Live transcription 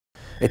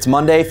It's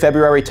Monday,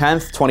 February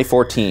 10th,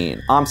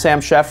 2014. I'm Sam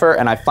Sheffer,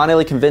 and I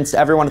finally convinced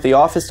everyone at the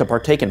office to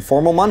partake in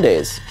formal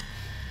Mondays.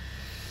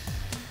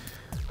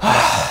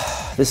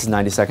 This is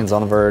 90 Seconds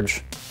on the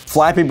Verge.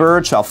 Flappy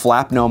Bird shall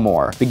flap no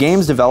more. The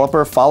game's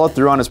developer followed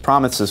through on his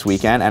promise this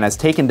weekend and has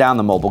taken down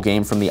the mobile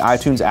game from the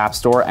iTunes App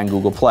Store and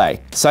Google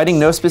Play. Citing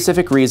no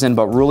specific reason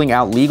but ruling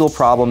out legal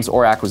problems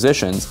or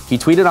acquisitions, he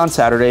tweeted on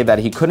Saturday that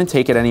he couldn't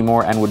take it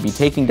anymore and would be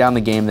taking down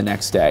the game the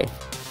next day.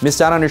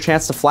 Missed out on your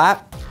chance to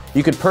flap?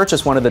 You could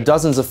purchase one of the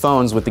dozens of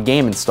phones with the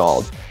game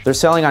installed. They're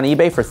selling on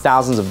eBay for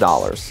thousands of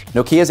dollars.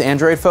 Nokia's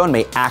Android phone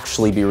may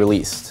actually be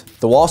released.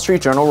 The Wall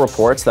Street Journal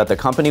reports that the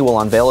company will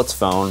unveil its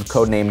phone,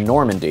 codenamed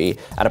Normandy,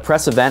 at a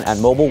press event at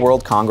Mobile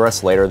World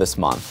Congress later this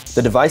month.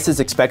 The device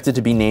is expected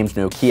to be named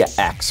Nokia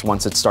X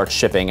once it starts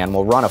shipping and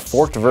will run a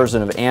forked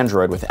version of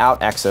Android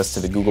without access to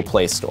the Google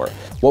Play Store.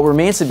 What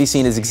remains to be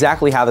seen is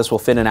exactly how this will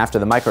fit in after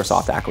the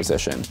Microsoft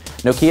acquisition.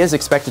 Nokia is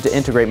expected to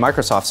integrate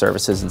Microsoft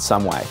services in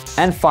some way.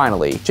 And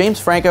finally, James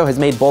Franco has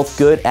made both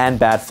good and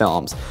bad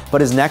films, but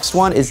his next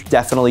one is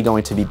definitely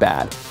going to be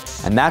bad.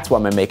 And that's what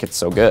may make it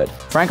so good.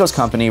 Franco's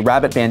company,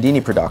 Rabbit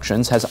Bandini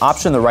Productions, has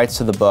optioned the rights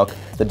to the book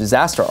The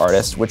Disaster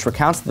Artist, which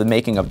recounts the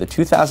making of the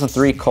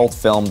 2003 cult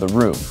film The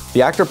Room.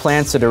 The actor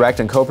plans to direct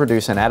and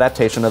co-produce an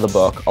adaptation of the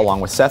book,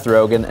 along with Seth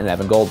Rogen and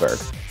Evan Goldberg.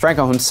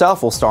 Franco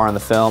himself will star in the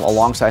film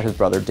alongside his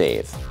brother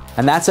Dave.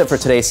 And that's it for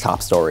today's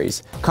top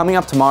stories. Coming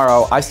up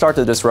tomorrow, I start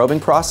the disrobing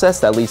process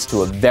that leads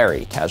to a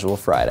very casual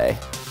Friday.